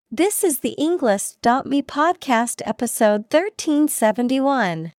This is the Englist.me podcast episode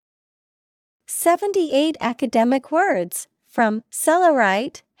 1371. 78 academic words from Cella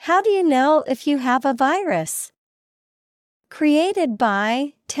Wright. How do you know if you have a virus? Created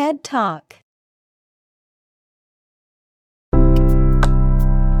by TED Talk.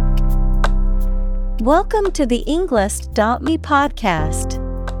 Welcome to the Englist.me podcast.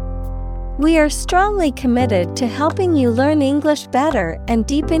 We are strongly committed to helping you learn English better and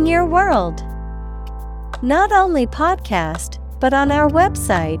deepen your world. Not only podcast, but on our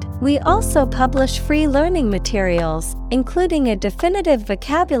website, we also publish free learning materials, including a definitive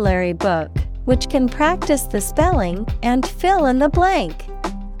vocabulary book, which can practice the spelling and fill in the blank.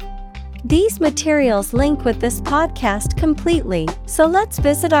 These materials link with this podcast completely, so let's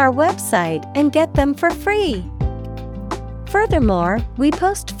visit our website and get them for free. Furthermore, we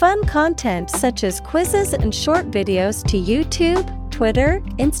post fun content such as quizzes and short videos to YouTube, Twitter,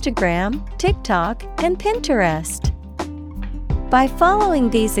 Instagram, TikTok, and Pinterest. By following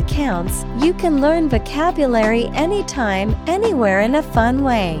these accounts, you can learn vocabulary anytime, anywhere in a fun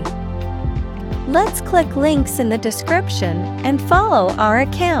way. Let's click links in the description and follow our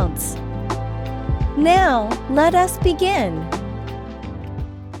accounts. Now, let us begin.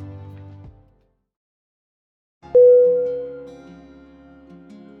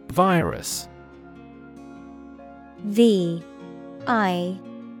 Virus. V-I-R-U-S.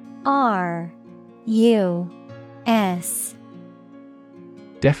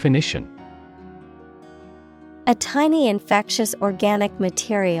 Definition: a tiny infectious organic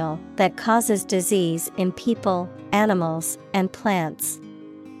material that causes disease in people, animals, and plants.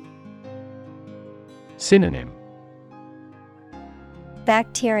 Synonym: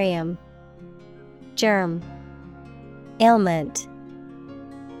 bacterium, germ, ailment.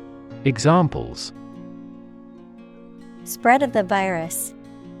 Examples: spread of the virus,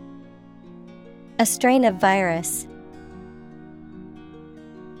 a strain of virus.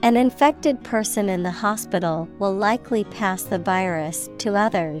 An infected person in the hospital will likely pass the virus to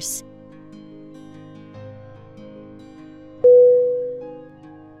others.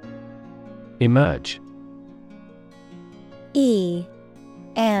 Emerge. E-M-E-R-G-E.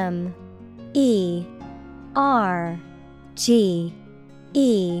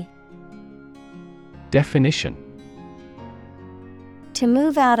 Definition: to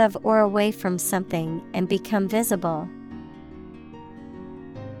move out of or away from something and become visible.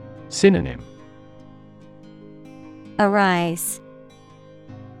 Synonym: arise,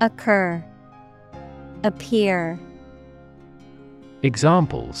 occur, appear.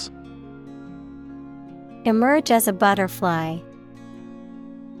 Examples: emerge as a butterfly,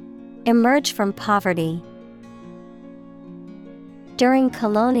 emerge from poverty. During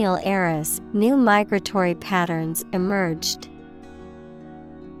colonial eras, new migratory patterns emerged.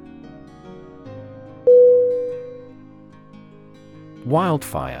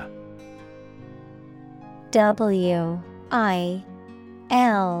 Wildfire. W-I-L-D-F-I-R-E.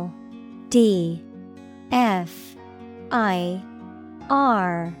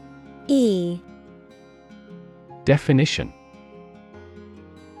 Definition: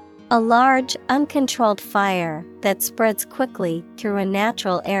 a large, uncontrolled fire that spreads quickly through a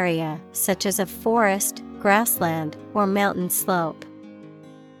natural area, such as a forest, grassland, or mountain slope.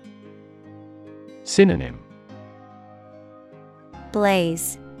 Synonym: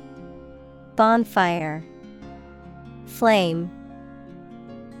 blaze, bonfire, flame.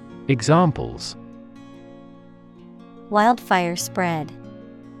 Examples: wildfire spread,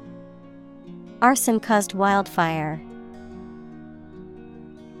 arson caused wildfire.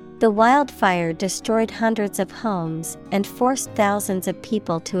 The wildfire destroyed hundreds of homes and forced thousands of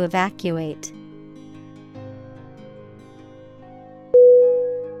people to evacuate.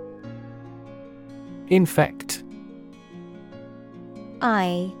 Infect.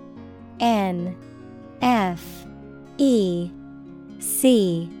 I-N-F-E-C-T.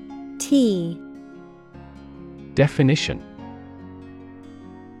 Definition: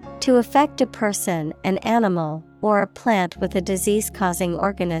 to affect a person, an animal, or a plant with a disease-causing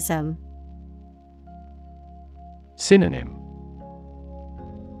organism. Synonym: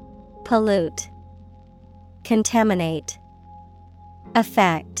 pollute, contaminate,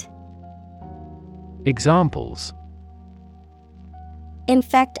 affect. Examples: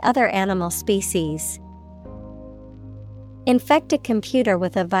 infect other animal species. Infect a computer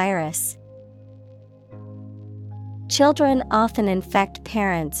with a virus. Children often infect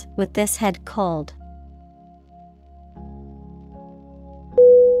parents with this head cold.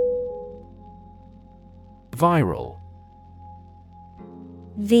 Viral.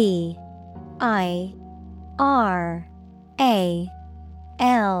 V-I-R-A-L.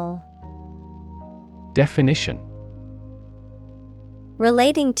 Definition: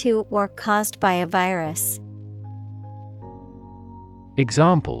 Relating to or caused by a virus.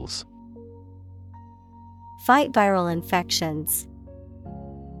 Examples: Fight viral infections.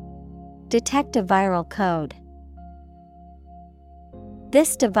 Detect a viral code.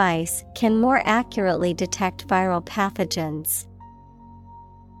 This device can more accurately detect viral pathogens.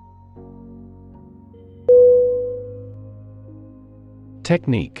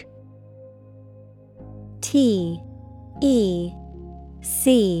 Technique: Technique.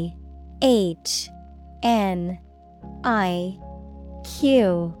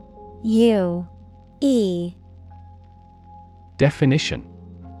 Definition: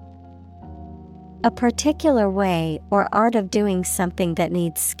 A particular way or art of doing something that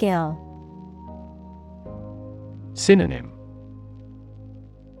needs skill. Synonym: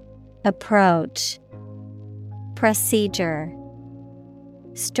 Approach, procedure,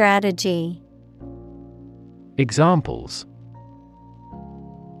 strategy. Examples: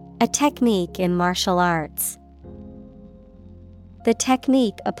 A technique in martial arts. The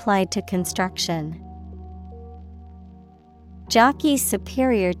technique applied to construction. Jockey's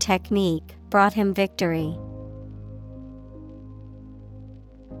superior technique brought him victory.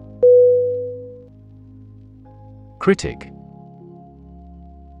 Critic: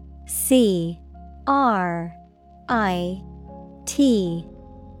 CRITIC.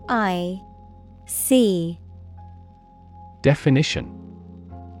 Definition: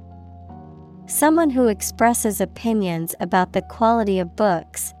 Someone who expresses opinions about the quality of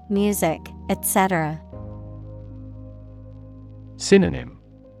books, music, etc. Synonym: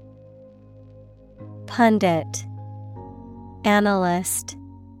 Pundit, analyst,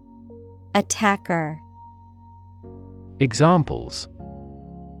 attacker. Examples: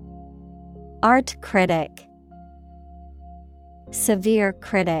 Art critic, severe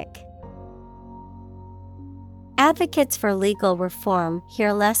critic. Advocates for legal reform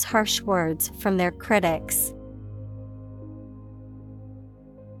hear less harsh words from their critics.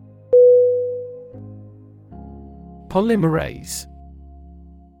 Polymerase: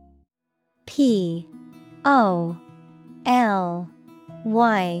 Polymerase.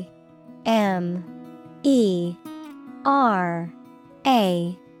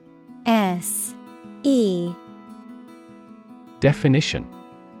 Definition: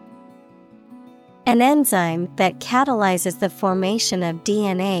 An enzyme that catalyzes the formation of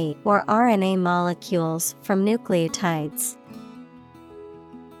DNA or RNA molecules from nucleotides.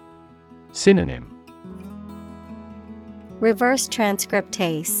 Synonym: Reverse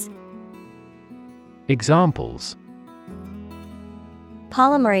transcriptase. Examples: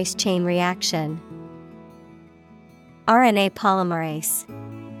 Polymerase chain reaction. RNA polymerase.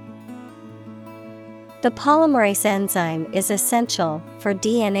 The polymerase enzyme is essential for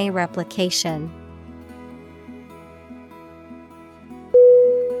DNA replication.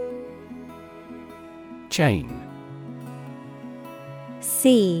 Chain: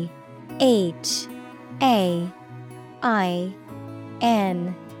 CHAIN.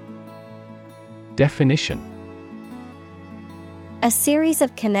 Definition: A series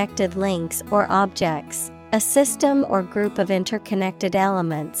of connected links or objects, a system or group of interconnected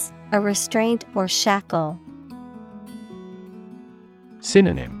elements, a restraint or shackle.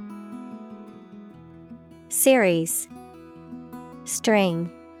 Synonym: Series, string,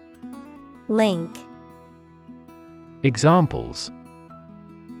 link. Examples: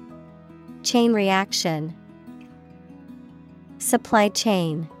 Chain reaction. Supply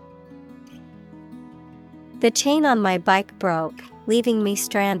chain. The chain on my bike broke, leaving me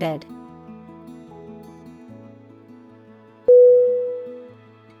stranded.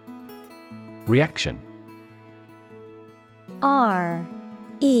 Reaction: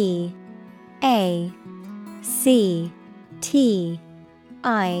 REACTION.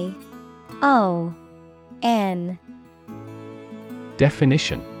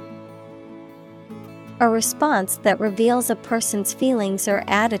 Definition: A response that reveals a person's feelings or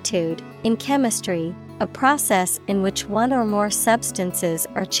attitude. In chemistry, a process in which one or more substances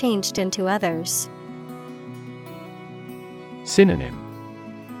are changed into others. Synonym: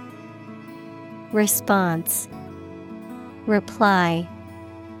 Response, reply,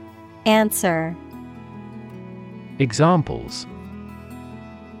 answer. Examples: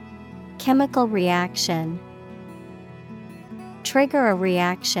 Chemical reaction. Trigger a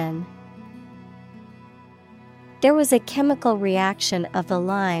reaction. There was a chemical reaction of the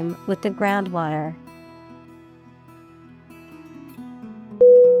lime with the groundwater.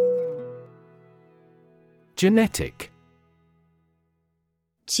 Genetic: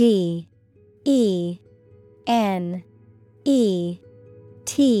 GENETIC.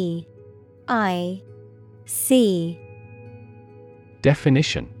 T I C.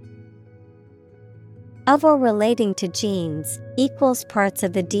 Definition: Of or relating to genes, equals parts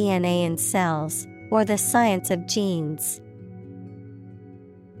of the DNA in cells, or the science of genes.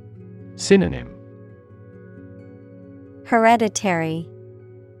 Synonym: Hereditary,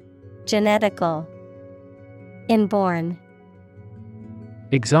 genetical, inborn.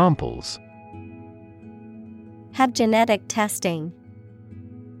 Examples: Have genetic testing.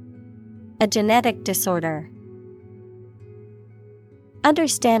 A genetic disorder.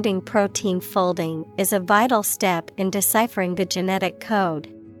 Understanding protein folding is a vital step in deciphering the genetic code.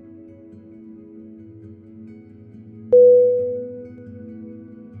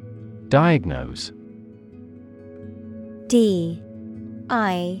 Diagnose: D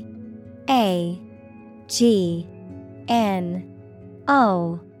I A G N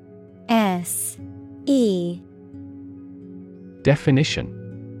O S E. Definition: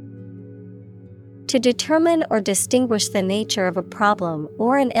 To determine or distinguish the nature of a problem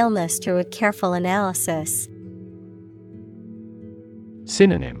or an illness through a careful analysis.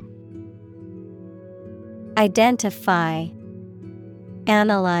 Synonym: Identify,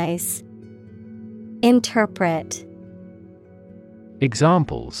 analyze, interpret.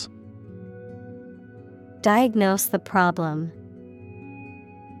 Examples: Diagnose the problem.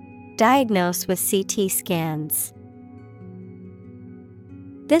 Diagnose with CT scans.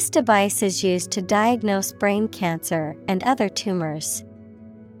 This device is used to diagnose brain cancer and other tumors.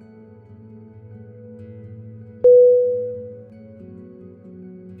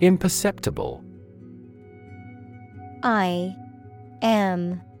 Imperceptible. I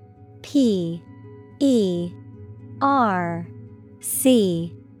M P E R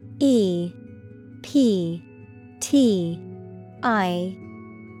C E P T I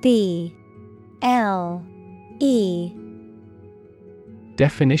B L E.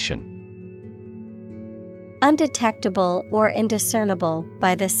 Definition: Undetectable or indiscernible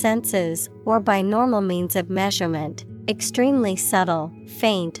by the senses or by normal means of measurement, extremely subtle,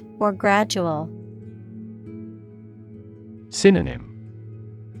 faint, or gradual. Synonym: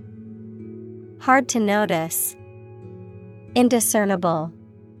 Hard to notice, indiscernible,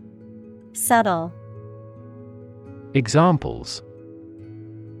 subtle. Examples: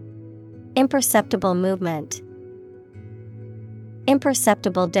 Imperceptible movement.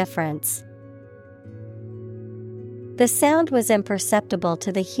 Imperceptible difference. The sound was imperceptible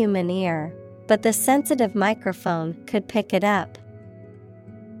to the human ear, but the sensitive microphone could pick it up.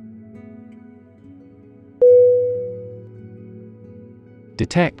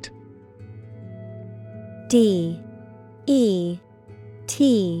 Detect. D E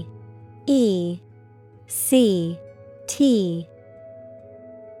T E C T.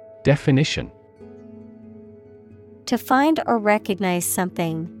 Definition: To find or recognize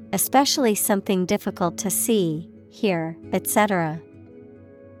something, especially something difficult to see, hear, etc.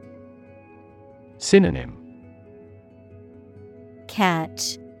 Synonym: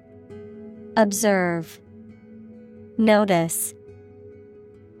 Catch, observe, notice.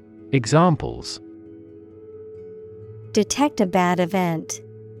 Examples: Detect a bad event.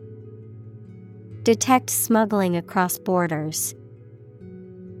 Detect smuggling across borders.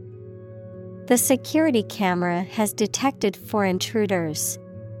 The security camera has detected 4 intruders.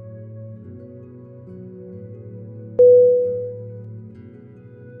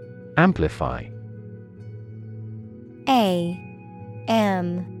 Amplify. A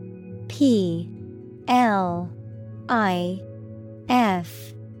M P L I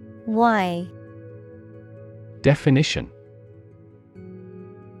F Y. Definition: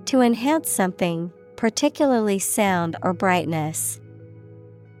 To enhance something, particularly sound or brightness.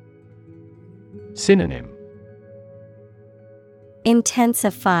 Synonym: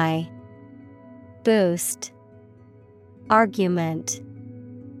 Intensify, boost, argument.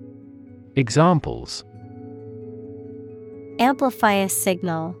 Examples: Amplify a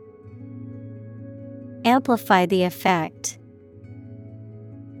signal. Amplify the effect.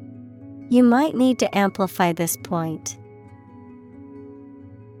 You might need to amplify this point.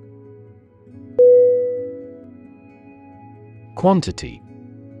 Quantity.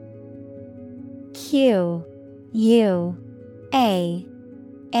 Q U A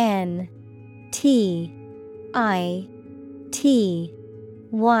N T I T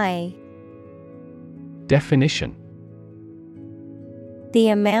Y. Definition: The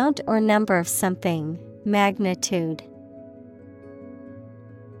amount or number of something, magnitude.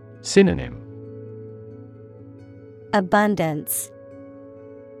 Synonym: Abundance,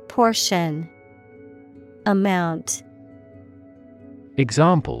 portion, amount.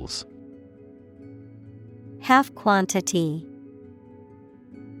 Examples: Half quantity.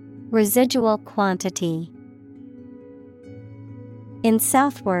 residual quantity. In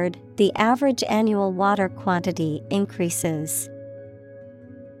southward, the average annual water quantity increases.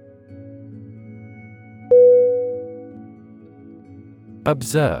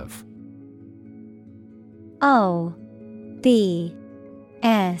 Observe. O-B-S-E-R-V-E.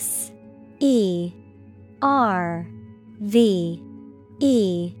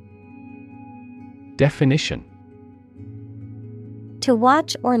 Definition. To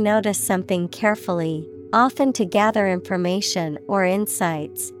watch or notice something carefully, often to gather information or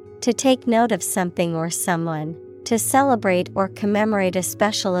insights, to take note of something or someone, to celebrate or commemorate a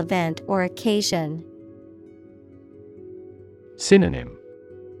special event or occasion. Synonym.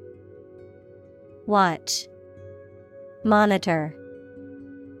 Watch, monitor,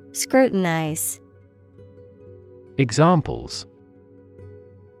 scrutinize. Examples.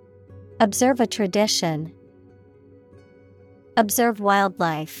 Observe a tradition. Observe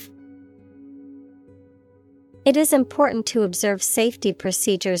wildlife. It is important to observe safety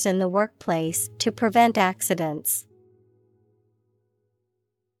procedures in the workplace to prevent accidents.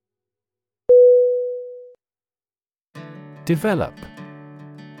 Develop.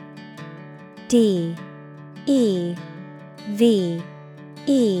 D-E-V-E-L-O-P.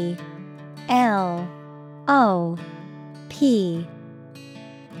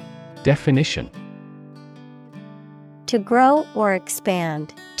 Definition. To grow or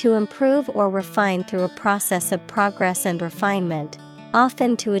expand, to improve or refine through a process of progress and refinement,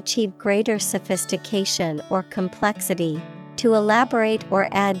 often to achieve greater sophistication or complexity, to elaborate or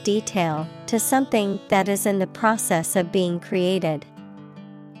add detail to something that is in the process of being created.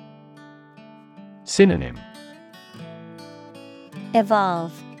 Synonym.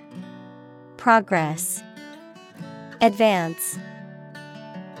 Evolve, progress, advance.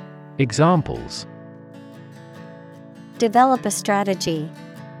 Examples. Develop a strategy.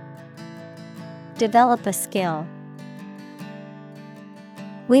 Develop a skill.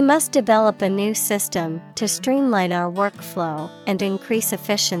 We must develop a new system to streamline our workflow and increase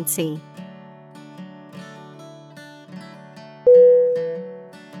efficiency.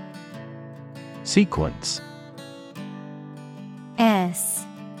 Sequence.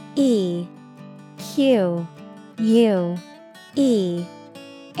 S-E-Q-U-E-N-C-E.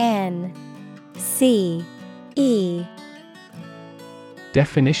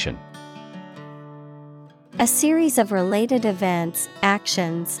 Definition. A series of related events,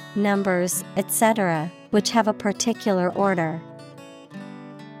 actions, numbers, etc., which have a particular order.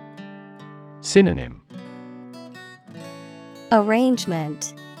 Synonym.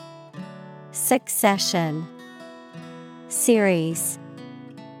 Arrangement, succession, series.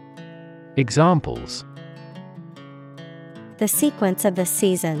 Examples. The sequence of the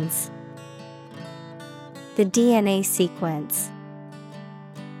seasons. The DNA sequence.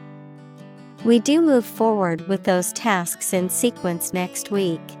 We do move forward with those tasks in sequence next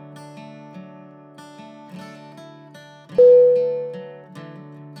week.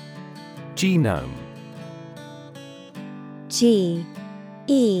 Genome. G-E-N-O-M-E.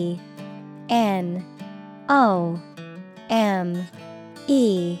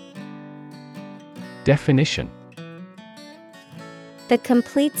 Definition. The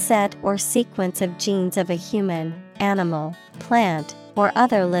complete set or sequence of genes of a human, animal, plant, or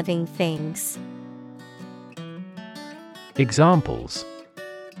other living things. Examples.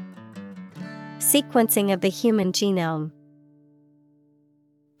 Sequencing of the human genome.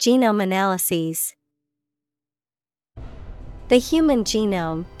 Genome analyses. The human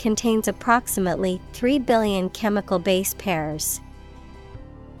genome contains approximately 3 billion chemical base pairs.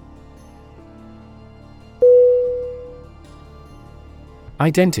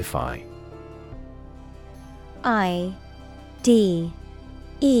 Identify. I-D-E-N-T-I-F-Y.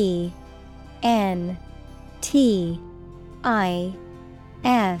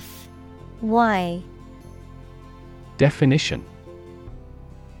 Definition.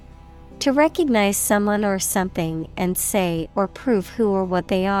 To recognize someone or something and say or prove who or what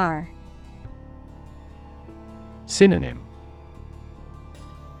they are. Synonym.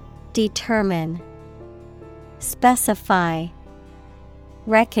 Determine, specify,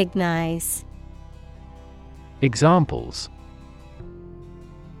 recognize. Examples.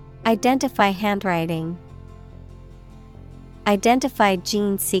 Identify handwriting. Identify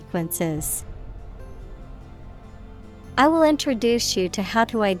gene sequences. I will introduce you to how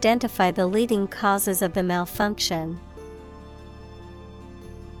to identify the leading causes of the malfunction.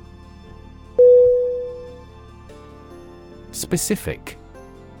 Specific.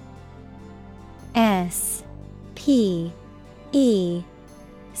 S-P-E-C-I-F-I-C.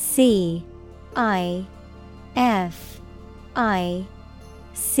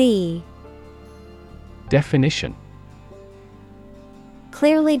 C. Definition: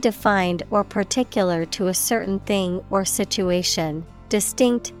 Clearly defined or particular to a certain thing or situation,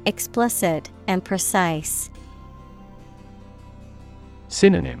 distinct, explicit, and precise.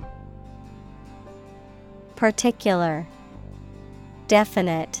 Synonym: Particular,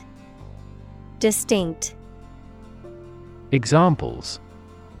 definite, distinct. Examples: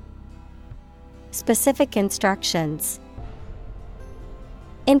 Specific instructions.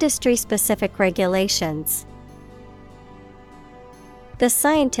 Industry-specific regulations. The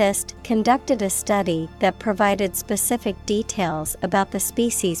scientist conducted a study that provided specific details about the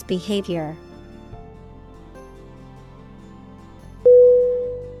species' behavior.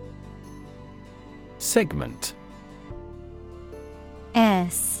 Segment.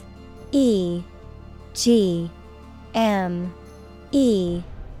 S E G M E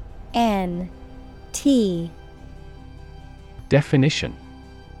N T. Definition: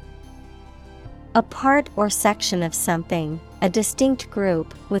 A part or section of something, a distinct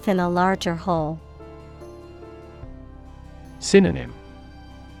group within a larger whole. Synonym: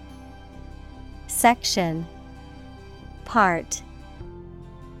 Section, part,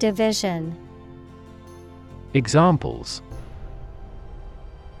 division. Examples: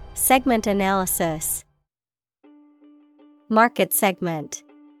 Segment analysis. Market segment.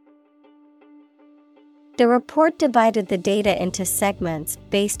 The report divided the data into segments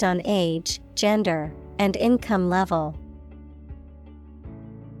based on age, gender, and income level.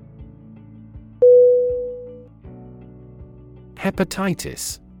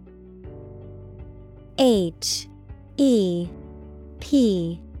 Hepatitis. H E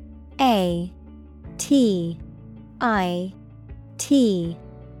P A T I T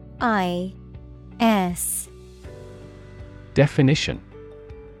I S. Definition: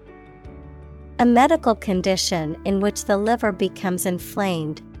 A medical condition in which the liver becomes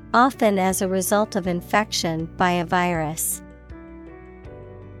inflamed, often as a result of infection by a virus.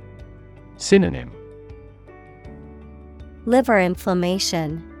 Synonym: Liver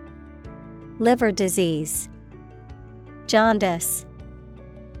inflammation, liver disease, jaundice.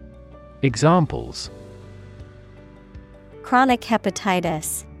 Examples: Chronic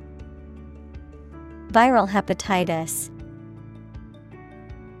hepatitis, viral hepatitis.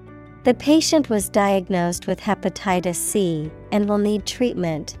 The patient was diagnosed with hepatitis C and will need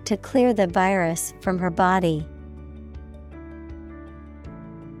treatment to clear the virus from her body.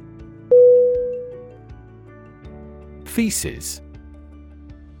 Feces.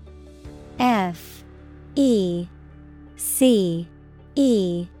 F E C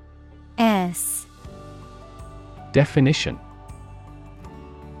E S. Definition: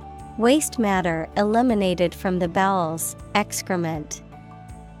 Waste matter eliminated from the bowels, excrement.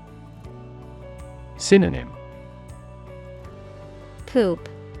 Synonym: Poop,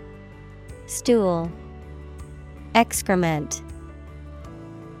 stool, excrement.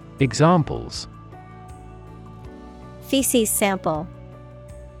 Examples: Feces sample,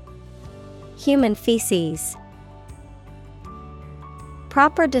 human feces.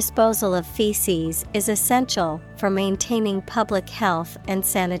 Proper disposal of feces is essential for maintaining public health and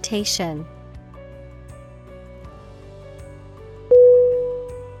sanitation.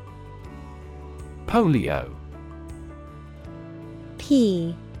 Polio.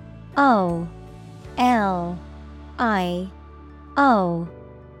 P O L I O.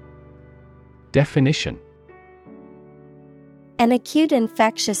 Definition: An acute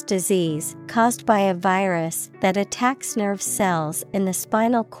infectious disease caused by a virus that attacks nerve cells in the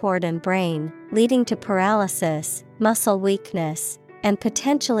spinal cord and brain, leading to paralysis, muscle weakness, and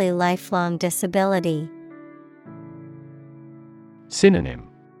potentially lifelong disability. Synonym: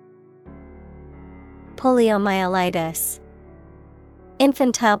 Poliomyelitis,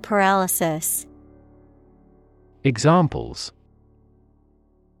 infantile paralysis. Examples: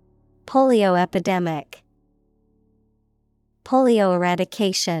 Polio epidemic, polio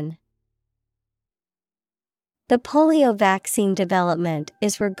eradication. The polio vaccine development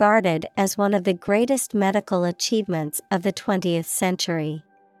is regarded as one of the greatest medical achievements of the 20th century.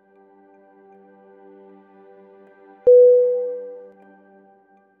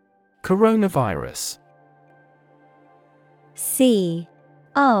 Coronavirus. C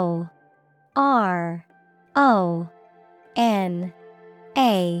O R O N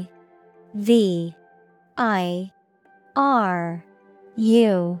A V I R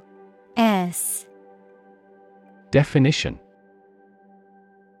U S. Definition: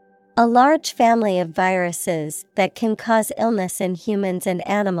 A large family of viruses that can cause illness in humans and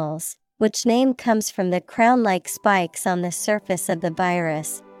animals, which name comes from the crown-like spikes on the surface of the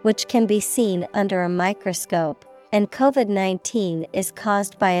virus, which can be seen under a microscope, and COVID-19 is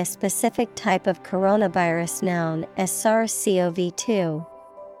caused by a specific type of coronavirus known as SARS-CoV-2.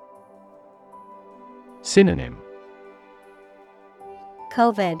 Synonym: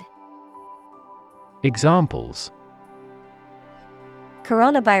 COVID. Examples: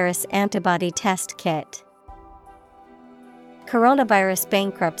 Coronavirus antibody test kit. Coronavirus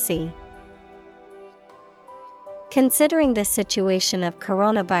bankruptcy. Considering the situation of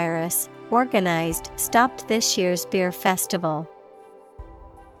coronavirus, organized stopped this year's beer festival.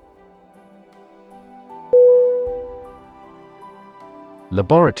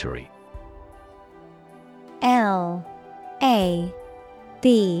 Laboratory. Laboratory.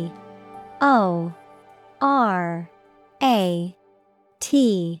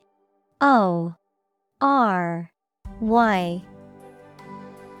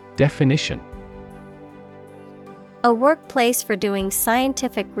 Definition: A workplace for doing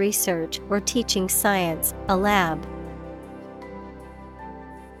scientific research or teaching science, a lab.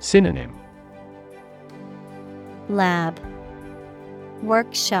 Synonym: Lab,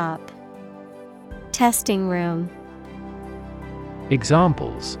 workshop, testing room.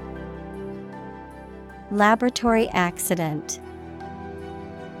 Examples: Laboratory accident.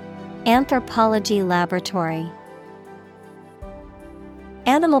 Anthropology laboratory.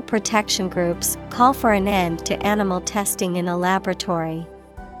 Animal protection groups call for an end to animal testing in a laboratory.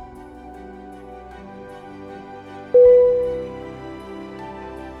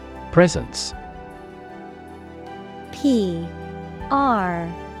 Presence. Presence.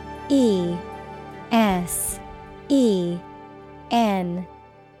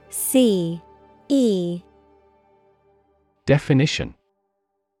 Definition: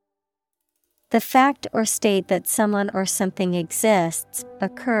 The fact or state that someone or something exists,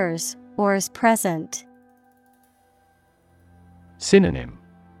 occurs, or is present. Synonym: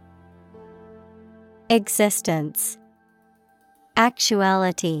 Existence,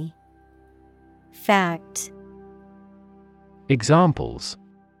 actuality, fact. Examples: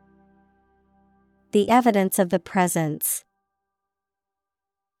 The evidence of the presence.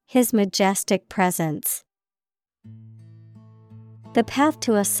 His majestic presence. The path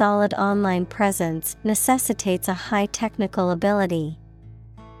to a solid online presence necessitates a high technical ability.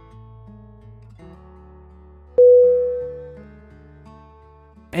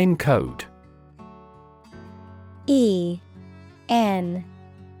 Encode. ENCODE.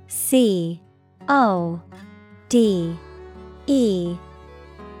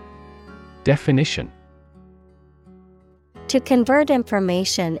 Definition: To convert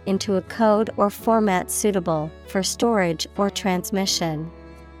information into a code or format suitable for storage or transmission.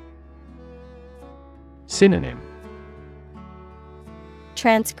 Synonym: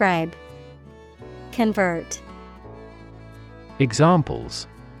 Transcribe, convert. Examples: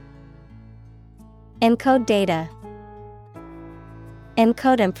 Encode data.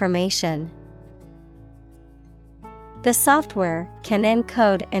 Encode information. The software can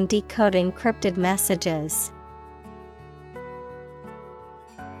encode and decode encrypted messages.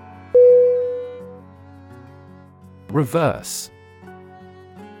 Reverse.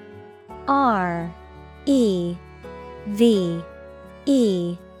 REVERSE.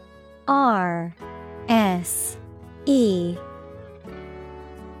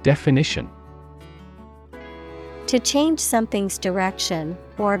 Definition: To change something's direction,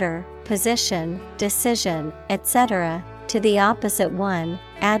 order, position, decision, etc., to the opposite one,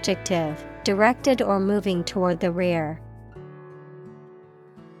 adjective, directed or moving toward the rear.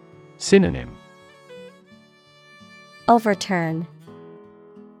 Synonym: Overturn,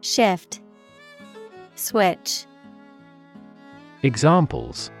 shift, switch.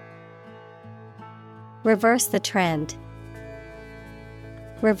 Examples: Reverse the trend.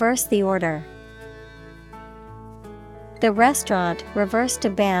 Reverse the order. The restaurant reversed a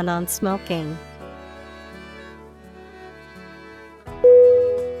ban on smoking.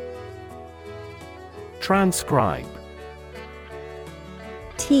 Transcribe.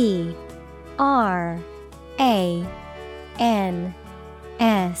 TRANSCRIBE.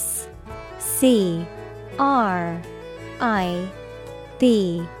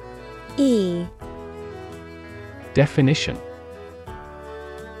 Definition: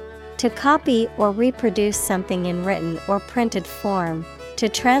 To copy or reproduce something in written or printed form, to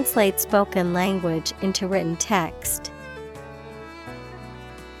translate spoken language into written text.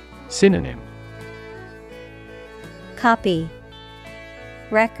 Synonym: Copy,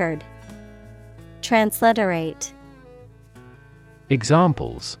 record, transliterate.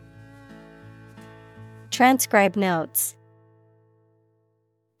 Examples: Transcribe notes.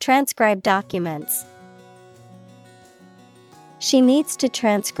 Transcribe documents. She needs to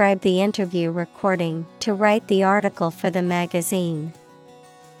transcribe the interview recording to write the article for the magazine.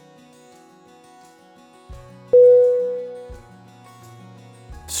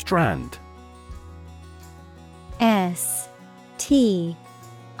 Strand. S-T-R-A-N-D.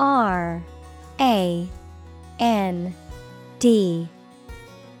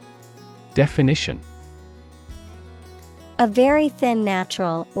 Definition: a very thin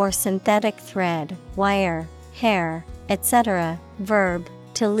natural or synthetic thread, wire, hair, etc. Verb,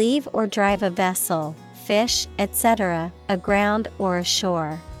 to leave or drive a vessel, fish, etc., aground or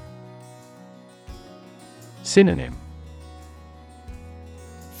ashore. Synonym: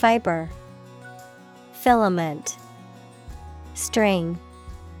 Fiber, filament, string.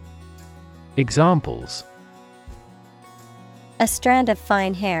 Examples: a strand of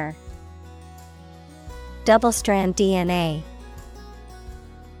fine hair. Double-strand DNA.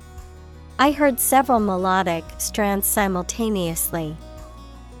 I heard several melodic strands simultaneously.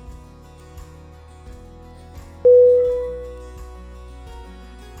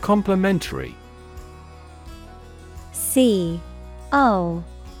 Complementary.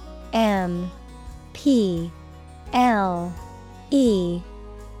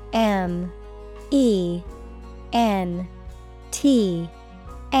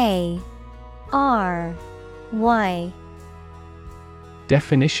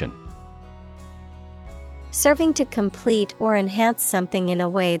 Definition: serving to complete or enhance something in a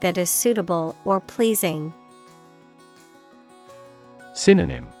way that is suitable or pleasing.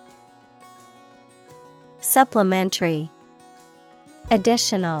 Synonym: supplementary,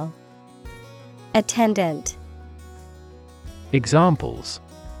 additional, attendant. Examples: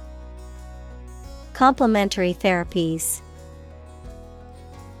 complementary therapies.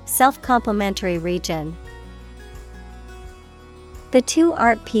 Self-complementary region. The two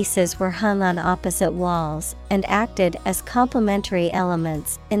art pieces were hung on opposite walls and acted as complementary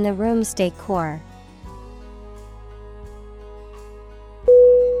elements in the room's decor.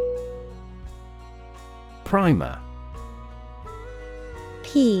 Primer.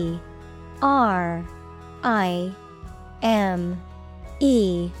 P-R-I-M-E-R.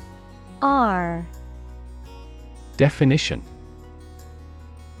 Definition: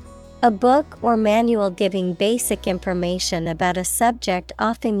 a book or manual giving basic information about a subject,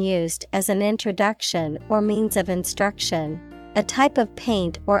 often used as an introduction or means of instruction. A type of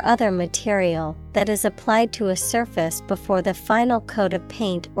paint or other material that is applied to a surface before the final coat of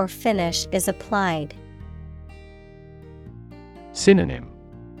paint or finish is applied. Synonym: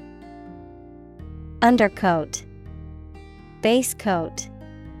 undercoat, base coat,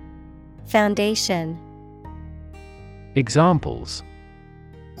 foundation. Examples: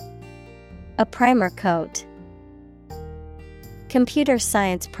 a primer coat. Computer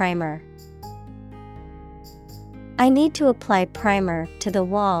science primer. I need to apply primer to the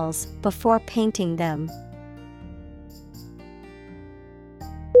walls before painting them.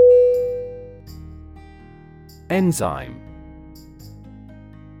 Enzyme.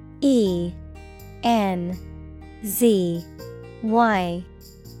 E-N-Z-Y-M-E.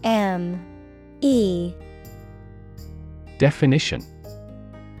 Definition: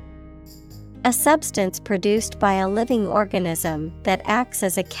 a substance produced by a living organism that acts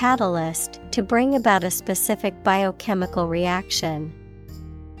as a catalyst to bring about a specific biochemical reaction.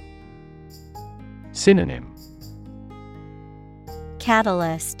 Synonym: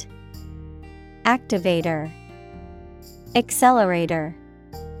 catalyst, activator, accelerator.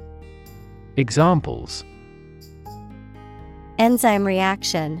 Examples: enzyme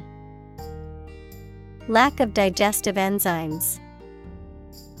reaction. Lack of digestive enzymes.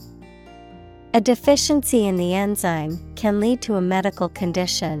 A deficiency in the enzyme can lead to a medical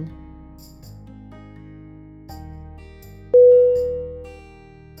condition.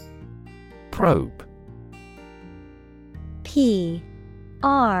 Probe. P-R-O-B-E.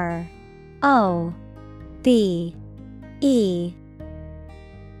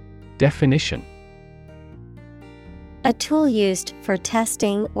 Definition: a tool used for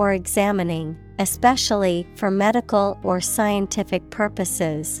testing or examining, especially for medical or scientific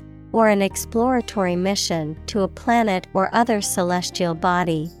purposes, or an exploratory mission to a planet or other celestial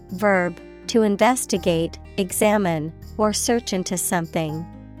body. Verb, to investigate, examine, or search into something.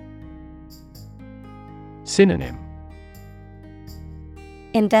 Synonym: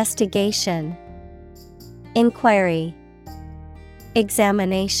 investigation, inquiry,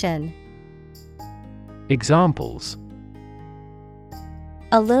 examination. Examples: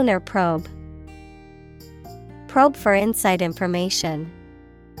 a lunar probe. Probe for inside information.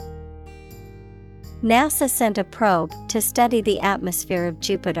 NASA sent a probe to study the atmosphere of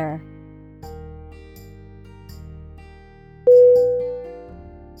Jupiter.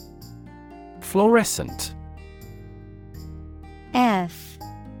 Fluorescent. Fluorescent.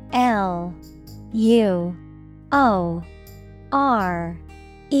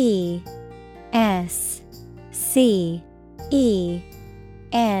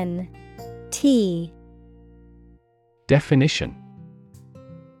 Definition: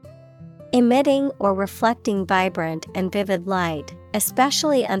 Emitting or reflecting vibrant and vivid light,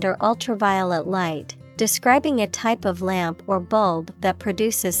 especially under ultraviolet light, describing a type of lamp or bulb that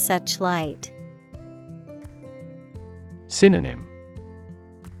produces such light. Synonym: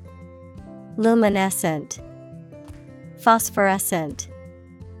 Luminescent, phosphorescent,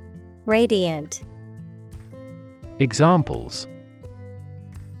 radiant. Examples: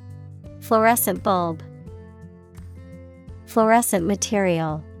 Fluorescent bulb, fluorescent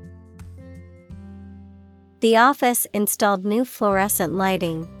material. The office installed new fluorescent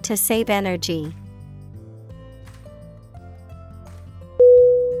lighting to save energy.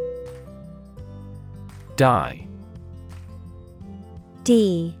 Dye.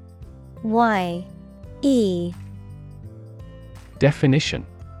 D-Y-E. Definition: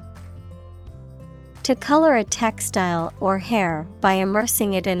 To color a textile or hair by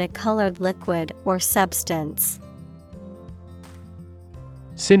immersing it in a colored liquid or substance.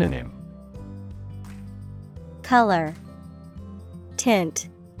 Synonym: Color, tint,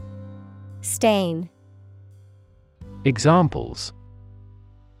 stain. Examples: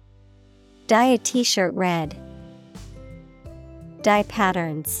 Dye a t-shirt red. Dye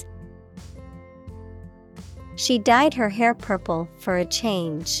patterns. She dyed her hair purple for a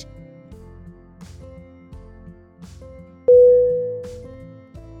change.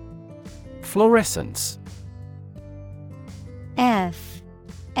 Fluorescence. Fluorescence.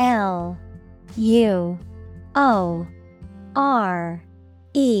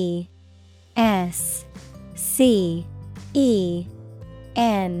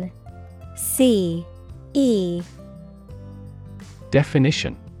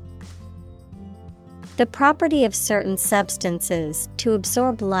 Definition: The property of certain substances to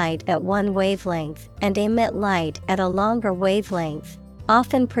absorb light at one wavelength and emit light at a longer wavelength,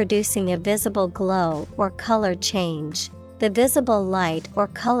 often producing a visible glow or color change. The visible light or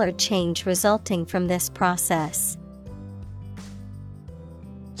color change resulting from this process.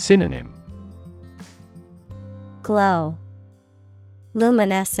 Synonym: Glow,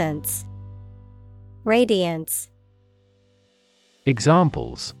 luminescence, radiance.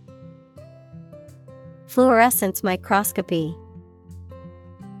 Examples: Fluorescence microscopy.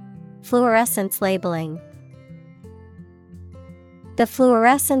 Fluorescence labeling. The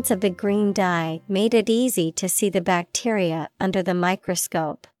fluorescence of the green dye made it easy to see the bacteria under the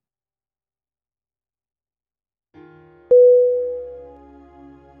microscope.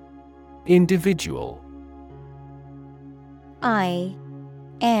 Individual.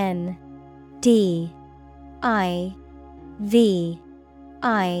 INDIVIDUAL.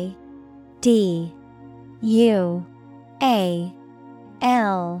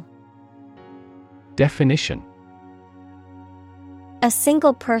 Definition: A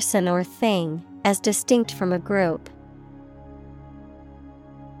single person or thing, as distinct from a group.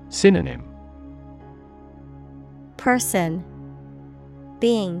 Synonym: Person,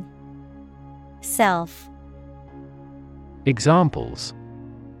 being, self. Examples: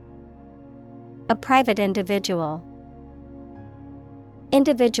 A private individual.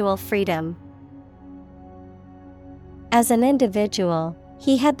 Individual freedom. As an individual,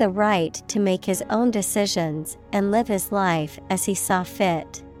 he had the right to make his own decisions and live his life as he saw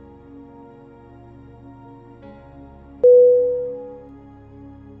fit.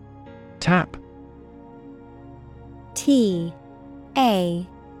 Tap. T-A-P.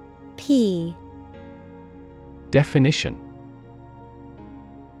 Definition: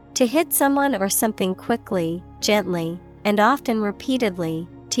 To hit someone or something quickly, gently, and often repeatedly,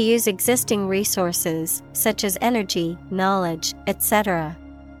 to use existing resources, such as energy, knowledge, etc.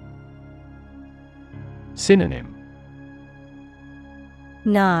 Synonym: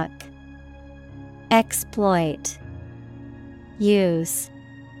 Knock, exploit, use.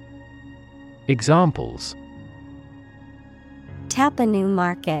 Examples: Tap a new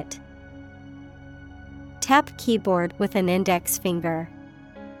market. Tap keyboard with an index finger.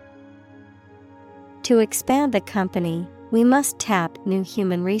 To expand the company, we must tap new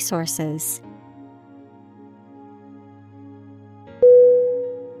human resources.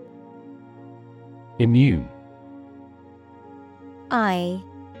 Immune.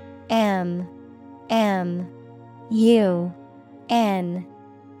 IMMUNE.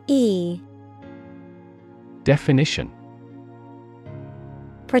 Definition: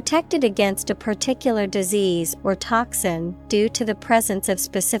 Protected against a particular disease or toxin due to the presence of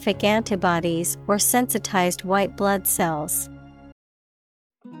specific antibodies or sensitized white blood cells.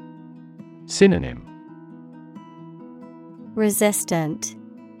 Synonym: Resistant,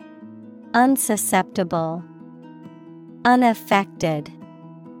 unsusceptible, unaffected.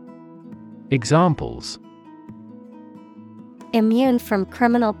 Examples: Immune from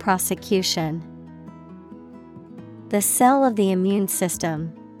criminal prosecution. The cell of the immune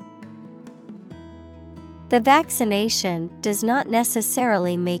system. The vaccination does not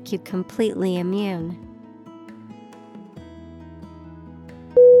necessarily make you completely immune.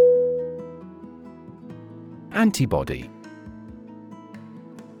 Antibody.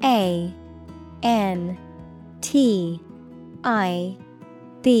 A N T I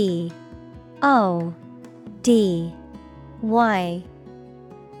B O D Y.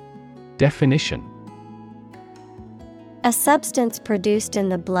 Definition: A substance produced in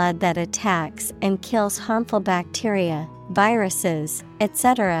the blood that attacks and kills harmful bacteria, viruses,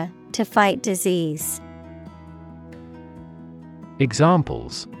 etc., to fight disease.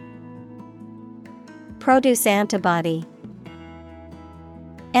 Examples: Produce antibody.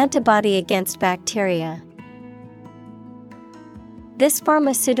 Antibody against bacteria. This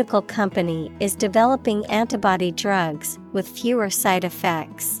pharmaceutical company is developing antibody drugs with fewer side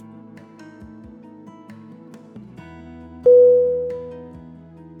effects.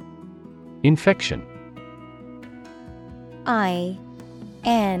 Infection. I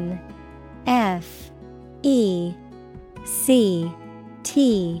N F E C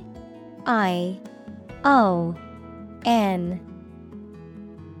T I O N.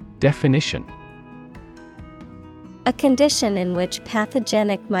 Definition: A condition in which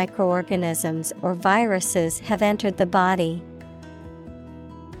pathogenic microorganisms or viruses have entered the body.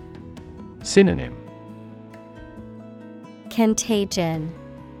 Synonym: Contagion,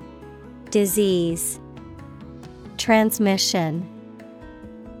 disease, transmission.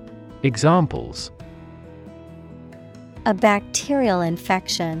 Examples: A bacterial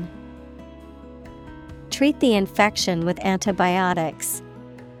infection. Treat the infection with antibiotics.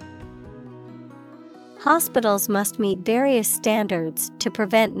 Hospitals must meet various standards to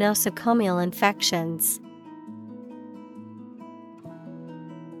prevent nosocomial infections.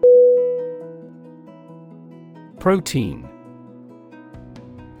 Protein.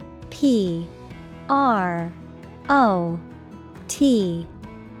 P R O T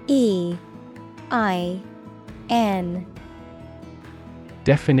E I N.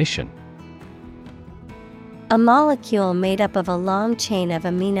 Definition: A molecule made up of a long chain of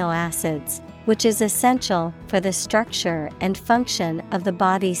amino acids, which is essential for the structure and function of the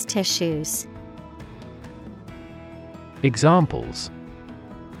body's tissues. Examples: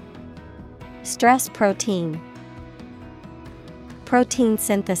 Stress protein. Protein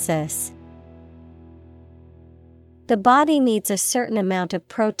synthesis. The body needs a certain amount of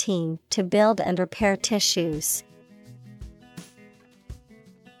protein to build and repair tissues.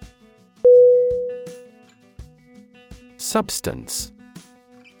 Substance.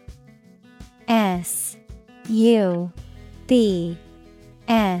 S U B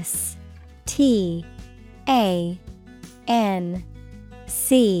S T A N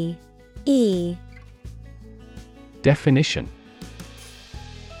C E. Definition: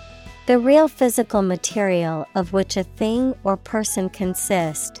 The real physical material of which a thing or person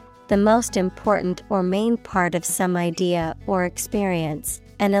consist, the most important or main part of some idea or experience,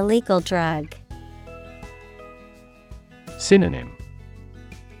 an illegal drug. Synonym: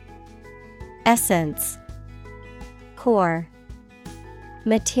 Essence, core,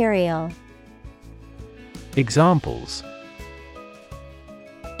 material. Examples: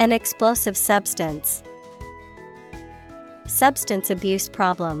 An explosive substance. Substance abuse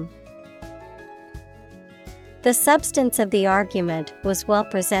problem. The substance of the argument was well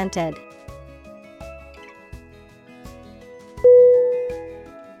presented.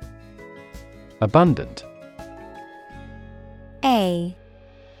 Abundant. A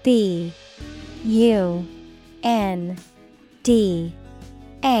B U N D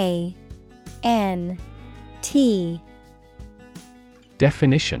A N T.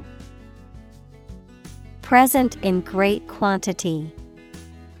 Definition: Present in great quantity.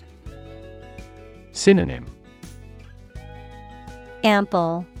 Synonym: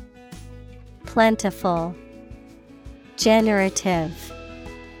 Ample, plentiful, generative.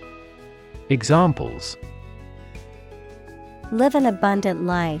 Examples: Live an abundant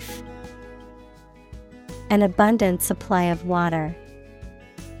life. An abundant supply of water.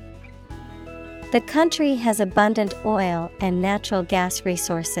 The country has abundant oil and natural gas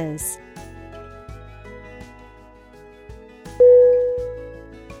resources.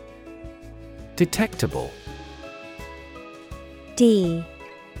 Detectable. D-E-T-E-C-T-A-B-L-E.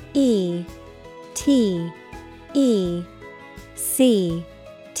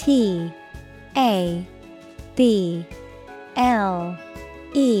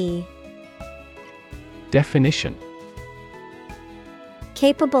 Definition.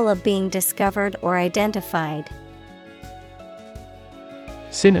 Capable of being discovered or identified.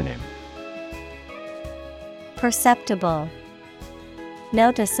 Synonym. Perceptible,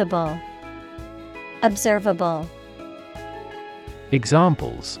 noticeable, observable.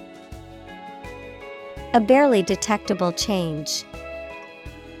 Examples. A barely detectable change.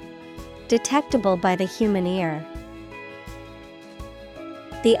 Detectable by the human ear.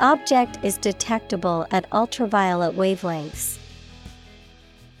 The object is detectable at ultraviolet wavelengths.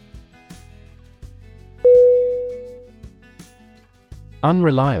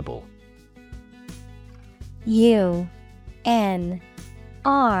 Unreliable. U-N-R-E-L-I-A-B-L-E.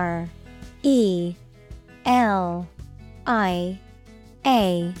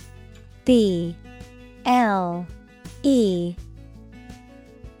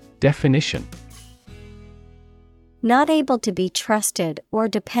 Definition. Not able to be trusted or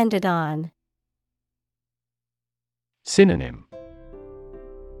depended on. Synonym.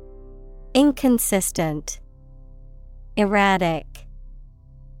 Inconsistent, erratic,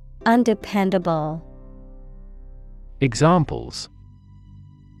 undependable. Examples.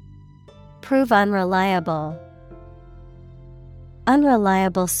 Prove unreliable.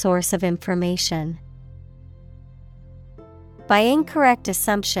 Unreliable source of information. By incorrect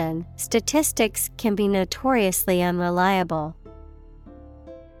assumption, statistics can be notoriously unreliable.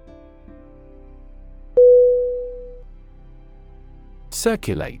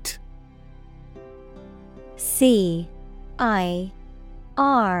 Circulate. C-I-R-C-U-L-A-T-E.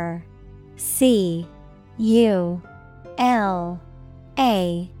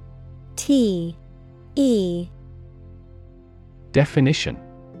 Definition.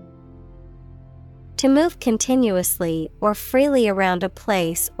 To move continuously or freely around a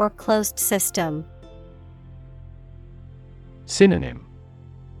place or closed system. Synonym.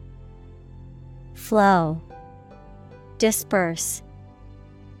 Flow, disperse,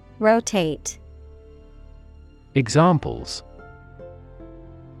 rotate. Examples.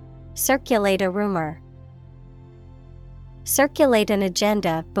 Circulate a rumor. Circulate an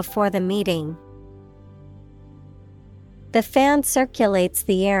agenda before the meeting. The fan circulates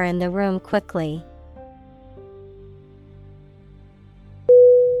the air in the room quickly.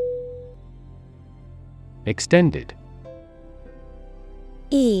 Extended.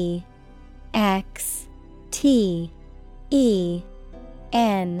 E X T E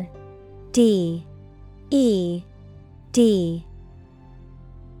N D E D.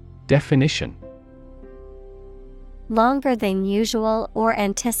 Definition. Longer than usual or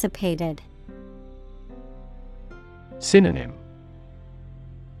anticipated. Synonym.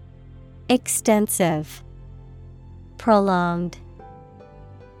 Extensive, prolonged,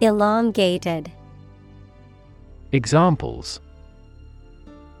 elongated. Examples.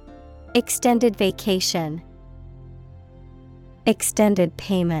 Extended vacation. Extended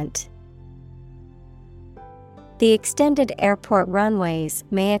payment. The extended airport runways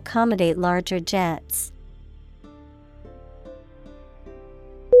may accommodate larger jets.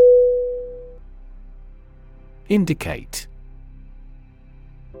 Indicate.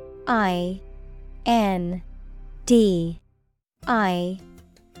 I-N-D-I-C-A-T-E.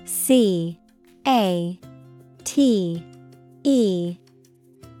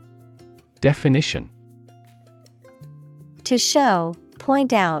 Definition. To show,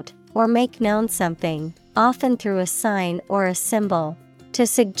 point out, or make known something, often through a sign or a symbol. To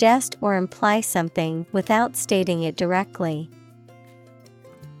suggest or imply something without stating it directly.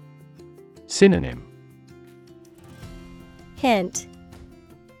 Synonym. Hint,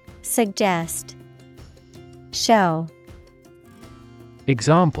 suggest, show.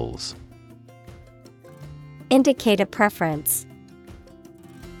 Examples. Indicate a preference.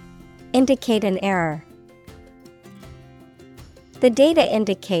 Indicate an error. The data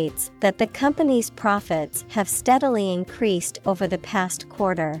indicates that the company's profits have steadily increased over the past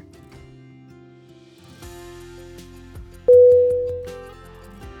quarter.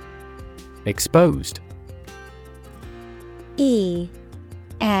 Exposed. E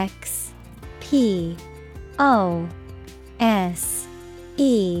X P O S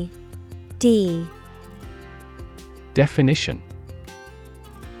E D. Definition.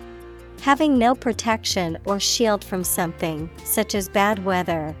 Having no protection or shield from something, such as bad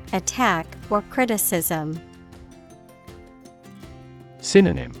weather, attack, or criticism.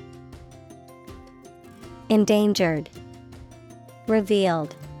 Synonym. Endangered,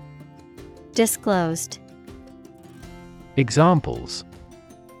 revealed, disclosed. Examples: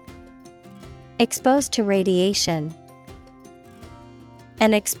 Exposed to radiation.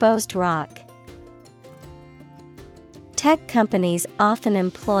 An exposed rock. Tech companies often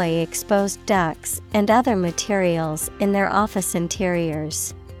employ exposed ducts and other materials in their office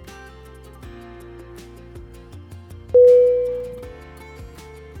interiors.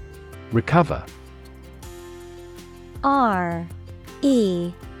 Recover. R-E-C-O-V-E-R.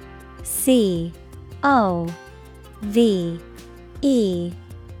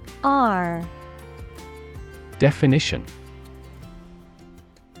 Definition: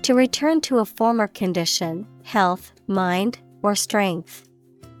 To return to a former condition, health, mind, or strength.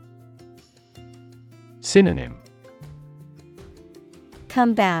 Synonym: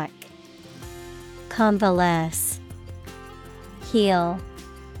 Come back, convalesce, heal.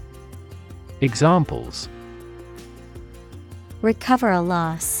 Examples: Recover a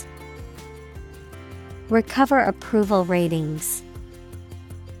loss. Recover approval ratings.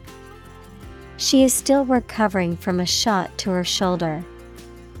 She is still recovering from a shot to her shoulder.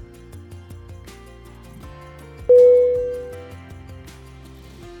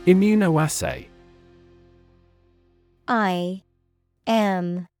 Immunoassay.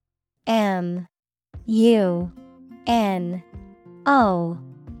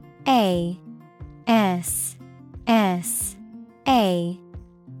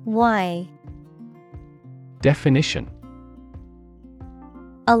 Definition: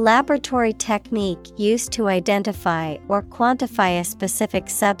 A laboratory technique used to identify or quantify a specific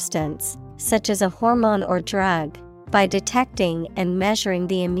substance, such as a hormone or drug, by detecting and measuring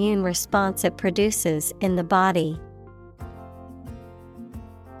the immune response it produces in the body.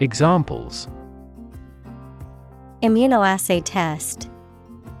 Examples: Immunoassay test.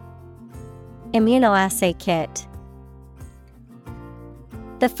 Immunoassay kit.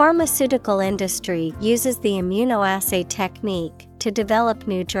 The pharmaceutical industry uses the immunoassay technique to develop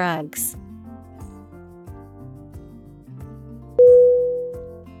new drugs.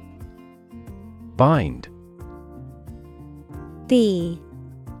 Bind. B-I-N-D.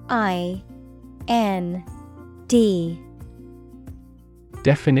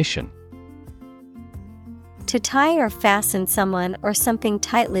 Definition: To tie or fasten someone or something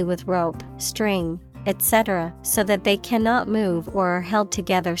tightly with rope, string, etc., so that they cannot move or are held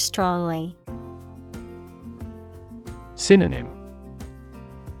together strongly. Synonym: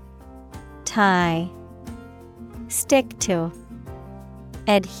 Tie, stick to,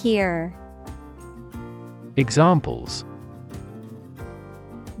 adhere. Examples: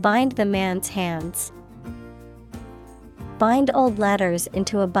 Bind the man's hands. Bind old letters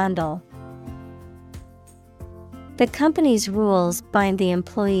into a bundle. The company's rules bind the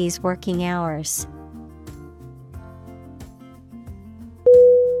employees' working hours.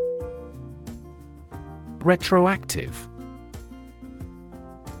 Retroactive.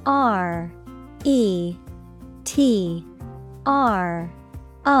 R E T R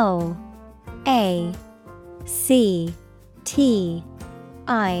O A C T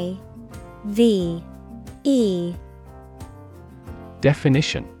I V E.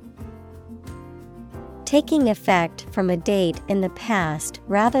 Definition: Taking effect from a date in the past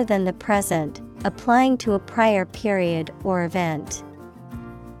rather than the present, applying to a prior period or event.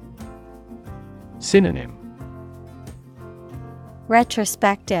 Synonym: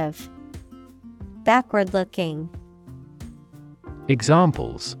 Retrospective, backward-looking.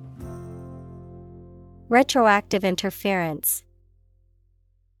 Examples: Retroactive interference.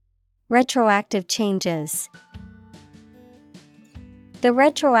 Retroactive changes. The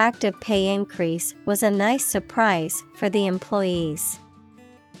retroactive pay increase was a nice surprise for the employees.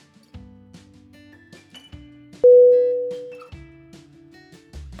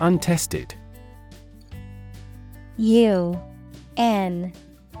 Untested. U-N-T-E-S-T-E-D.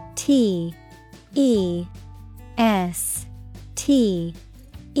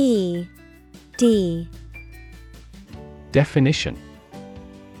 Definition: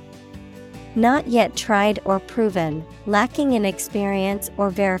 Not yet tried or proven, lacking in experience or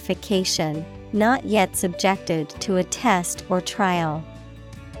verification, not yet subjected to a test or trial.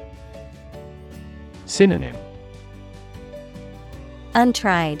 Synonym: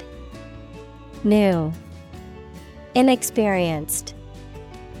 Untried, new, inexperienced.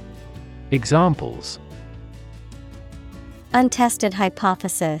 Examples: Untested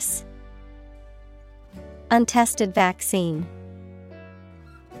hypothesis. Untested vaccine.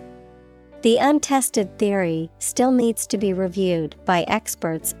 The untested theory still needs to be reviewed by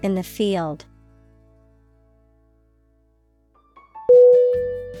experts in the field.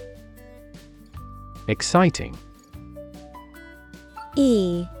 Exciting.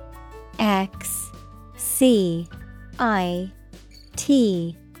 E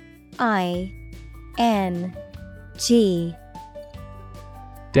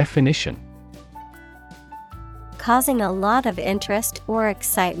Definition: causing a lot of interest or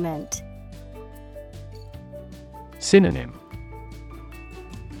excitement. Synonym: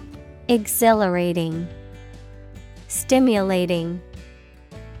 Exhilarating, stimulating,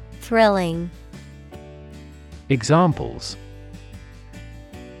 thrilling. Examples: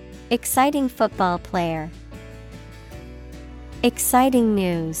 exciting football player, exciting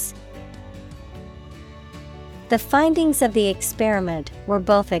news. The findings of the experiment were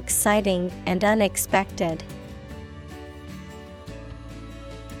both exciting and unexpected.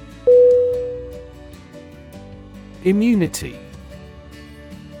 Immunity.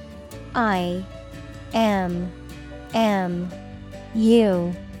 IMMUNITY.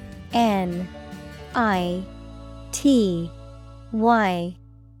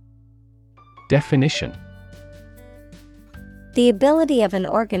 Definition: the ability of an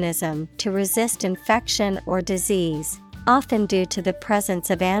organism to resist infection or disease, often due to the presence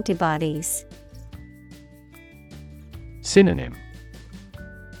of antibodies. Synonym: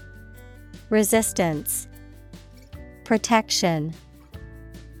 resistance, protection,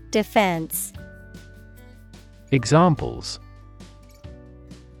 defense. Examples: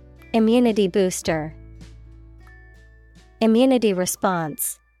 immunity booster, immunity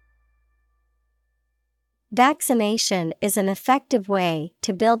response. Vaccination is an effective way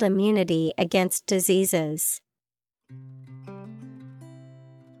to build immunity against diseases.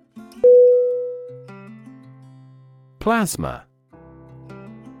 Plasma.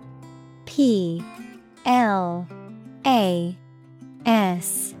 PLASMA.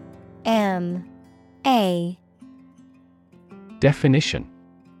 Definition: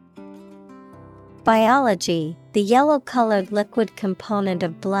 biology, the yellow-colored liquid component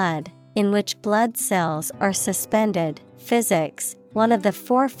of blood, in which blood cells are suspended. Physics, one of the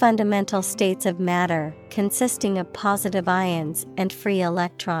four fundamental states of matter, consisting of positive ions and free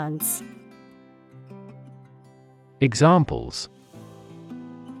electrons. Examples: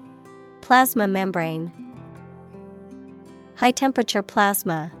 plasma membrane, high-temperature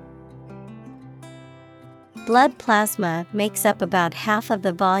plasma. Blood plasma makes up about half of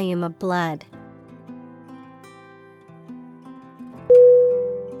the volume of blood.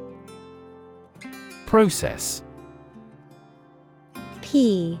 Process.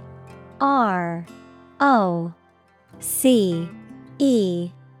 PROCESS.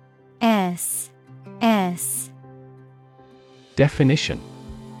 Definition: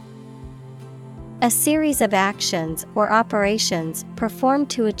 a series of actions or operations performed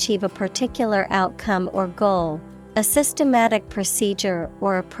to achieve a particular outcome or goal, a systematic procedure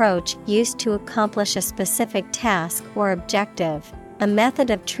or approach used to accomplish a specific task or objective, a method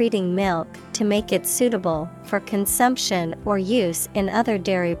of treating milk to make it suitable for consumption or use in other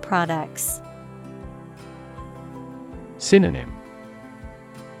dairy products. Synonym: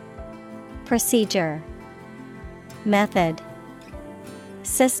 procedure, method,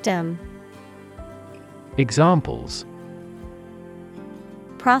 system. Examples: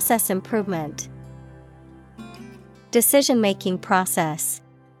 process improvement, decision-making process.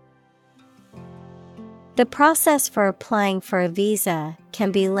 The process for applying for a visa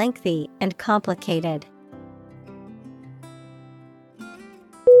can be lengthy and complicated.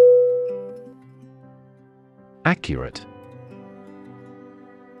 Accurate.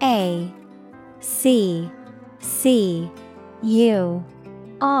 ACCURATE.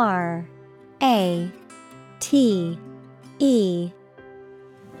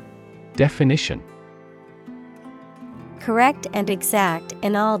 Definition: correct and exact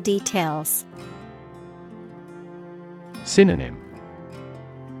in all details. Synonym: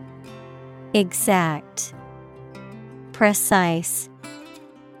 exact, precise,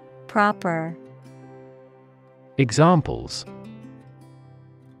 proper. Examples: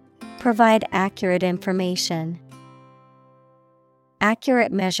 provide accurate information,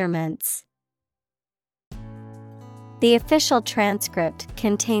 accurate measurements. The official transcript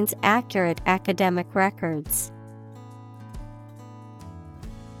contains accurate academic records.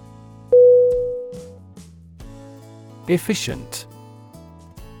 Efficient.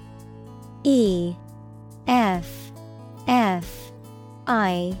 EFFICIENT.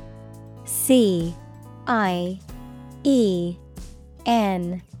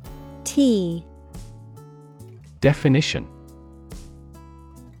 Definition: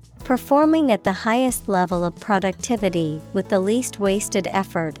 performing at the highest level of productivity with the least wasted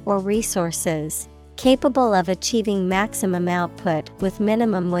effort or resources, capable of achieving maximum output with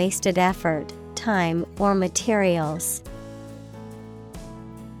minimum wasted effort, time, or materials.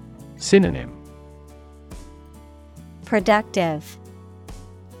 Synonym: productive,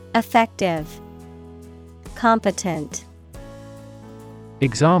 effective, competent.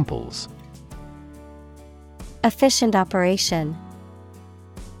 Examples: efficient operation,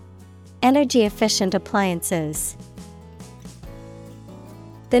 energy efficient appliances.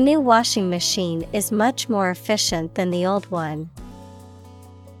 The new washing machine is much more efficient than the old one.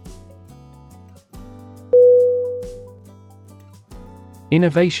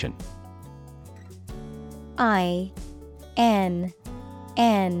 Innovation. INNOVATION.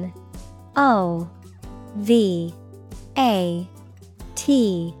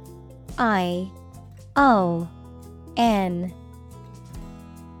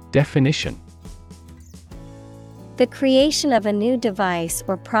 Definition: the creation of a new device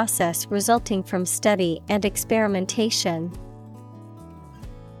or process resulting from study and experimentation.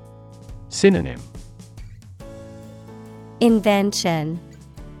 Synonym: invention,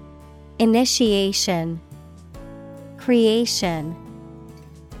 initiation, creation.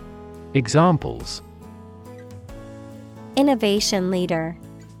 Examples: innovation leader,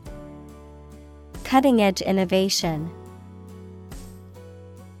 cutting edge innovation.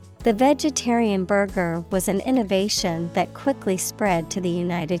 The vegetarian burger was an innovation that quickly spread to the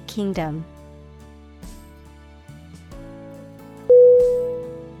United Kingdom.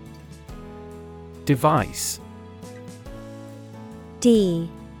 Device. DEVICE.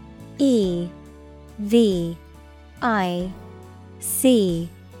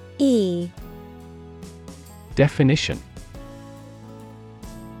 Definition: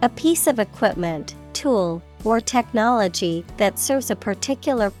 a piece of equipment, tool, or technology that serves a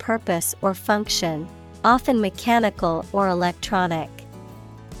particular purpose or function, often mechanical or electronic.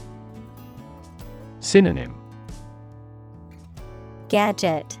 Synonym: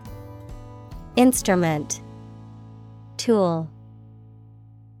 gadget, instrument, tool.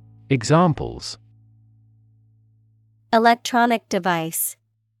 Examples: electronic device,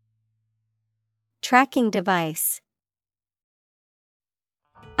 tracking device.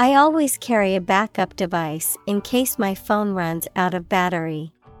 I always carry a backup device in case my phone runs out of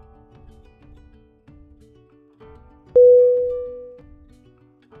battery.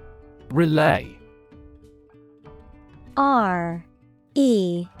 Relay. RELAY.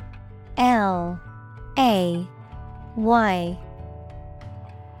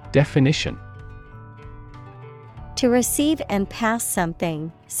 Definition: to receive and pass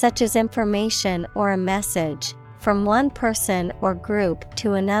something, such as information or a message, from one person or group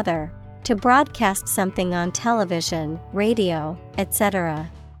to another, to broadcast something on television, radio, etc.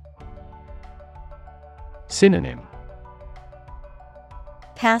 Synonym: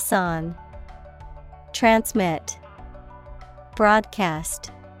 pass on, transmit,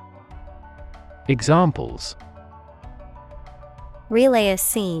 broadcast. Examples: relay a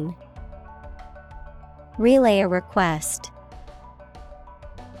scene, relay a request.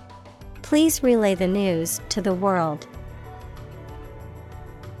 Please relay the news to the world.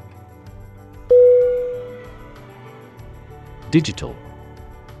 Digital.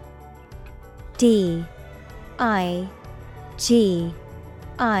 DIGITAL.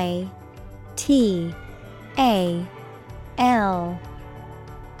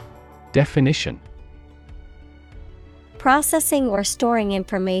 Definition: processing or storing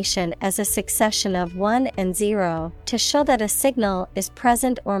information as a succession of 1 and 0 to show that a signal is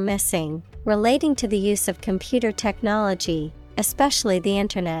present or missing, relating to the use of computer technology, especially the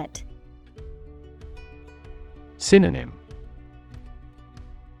Internet. Synonym: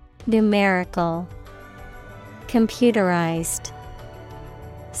 numerical, computerized,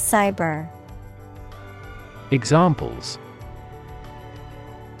 cyber. Examples: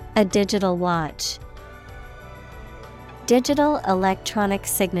 a digital watch, digital electronic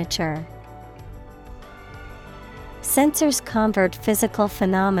signature. Sensors convert physical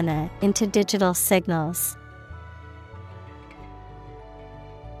phenomena into digital signals.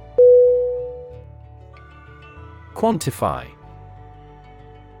 Quantify.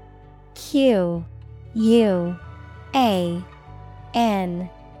 QUANTIFY.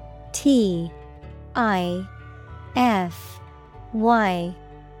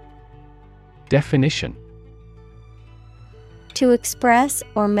 Definition: to express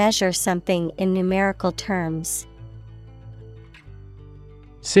or measure something in numerical terms.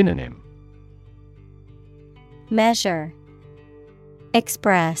 Synonym: measure,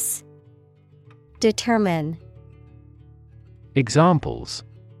 express, determine. Examples: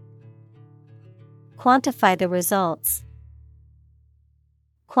 quantify the results,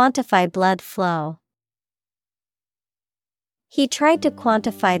 quantify blood flow. He tried to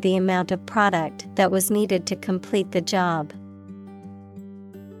quantify the amount of product that was needed to complete the job.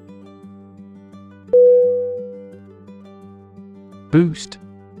 Boost.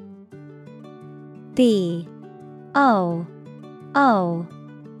 BOOST.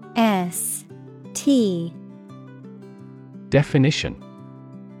 Definition.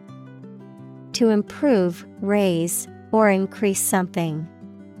 To improve, raise, or increase something.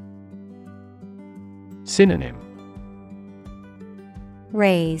 Synonym.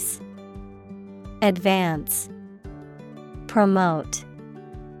 Raise, advance, promote.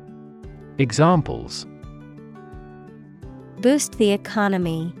 Examples. Boost the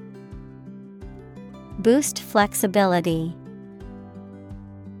economy. Boost flexibility.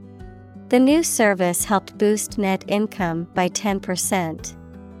 The new service helped boost net income by 10%.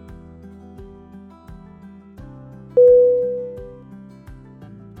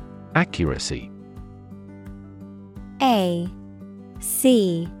 Accuracy.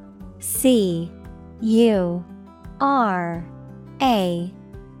 ACCURACY.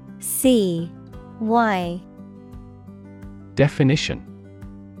 Definition.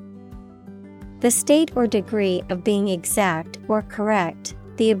 The state or degree of being exact or correct,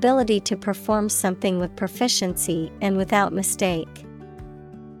 the ability to perform something with proficiency and without mistake.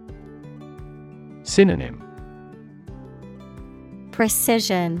 Synonym.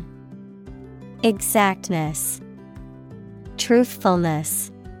 Precision, exactness,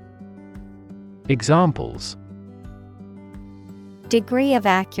 truthfulness. Examples. Degree of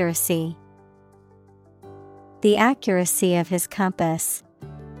accuracy. The accuracy of his compass.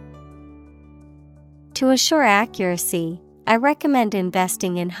 To assure accuracy, I recommend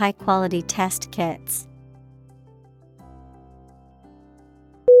investing in high-quality test kits.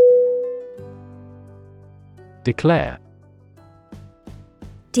 Declare.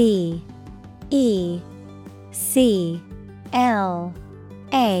 DECLARE.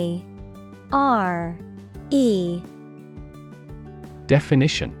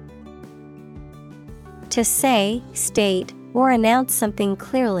 Definition. To say, state, or announce something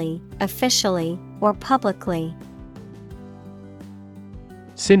clearly, officially, or publicly.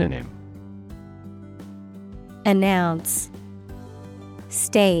 Synonym. Announce,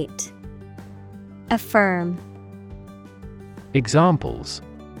 state, affirm. Examples.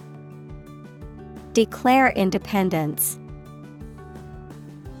 Declare independence.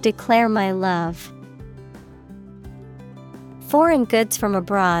 Declare my love. Foreign goods from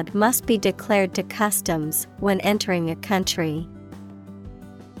abroad must be declared to customs when entering a country.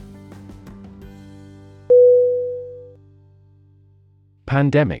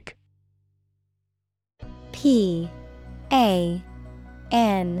 Pandemic. PANDEMIC.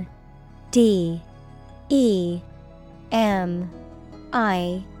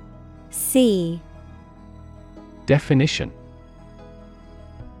 Definition.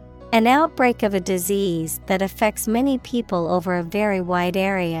 An outbreak of a disease that affects many people over a very wide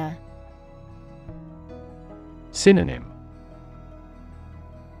area. Synonym.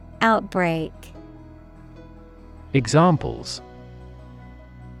 Outbreak. Examples.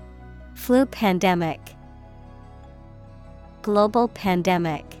 Flu pandemic. Global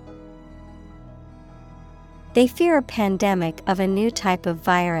pandemic. They fear a pandemic of a new type of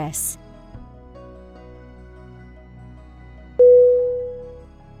virus.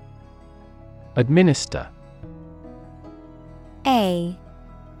 Administer.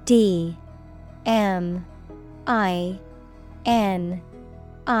 ADMINISTER.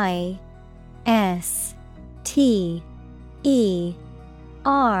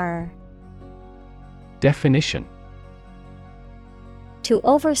 Definition. To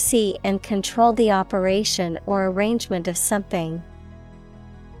oversee and control the operation or arrangement of something.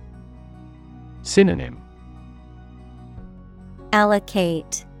 Synonym.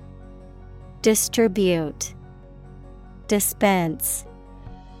 Allocate, distribute, dispense.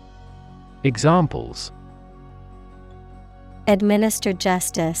 Examples. Administer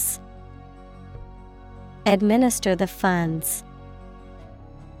justice. Administer the funds.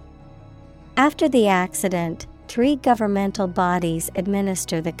 After the accident, 3 governmental bodies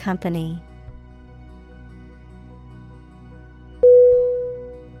administer the company.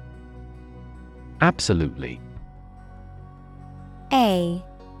 Absolutely.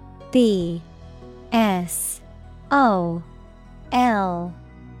 ABSOLUTELY.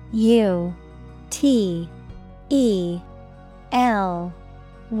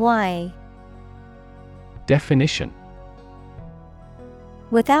 Definition.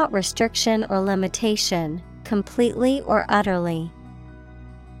 Without restriction or limitation, completely or utterly.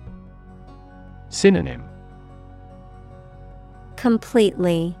 Synonym.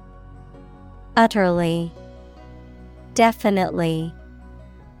 Completely, utterly, definitely.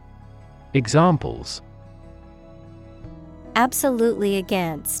 Examples. Absolutely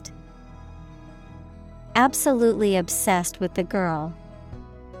against. absolutely obsessed with the girl.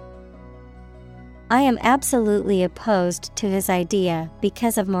 I am absolutely opposed to his idea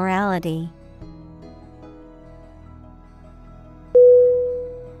because of morality.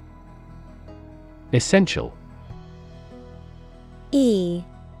 Essential. E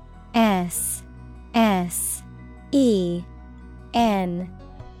S S E N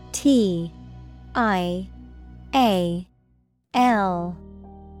T I A L.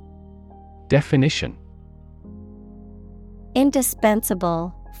 Definition.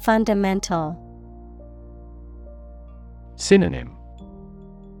 Indispensable, fundamental. Synonym.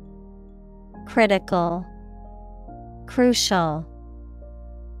 Critical, crucial,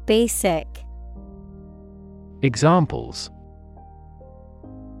 basic. Examples.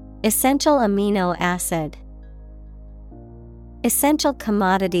 Essential amino acid. Essential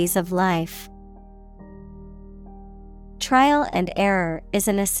commodities of life. Trial and error is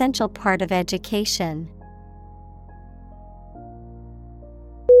an essential part of education.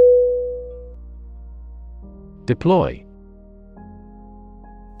 Deploy.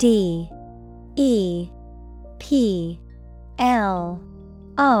 D E P L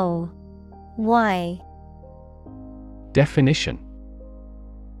O Y. Definition.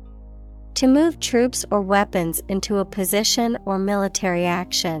 To move troops or weapons into a position or military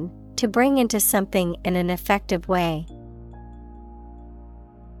action, to bring into something in an effective way.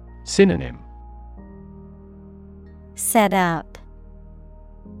 Synonym. Set up,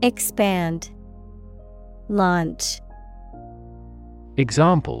 expand, launch.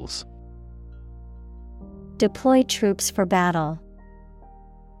 Examples. Deploy troops for battle.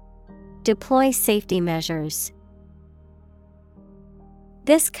 Deploy safety measures.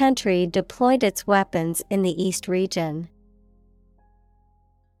 This country deployed its weapons in the East region.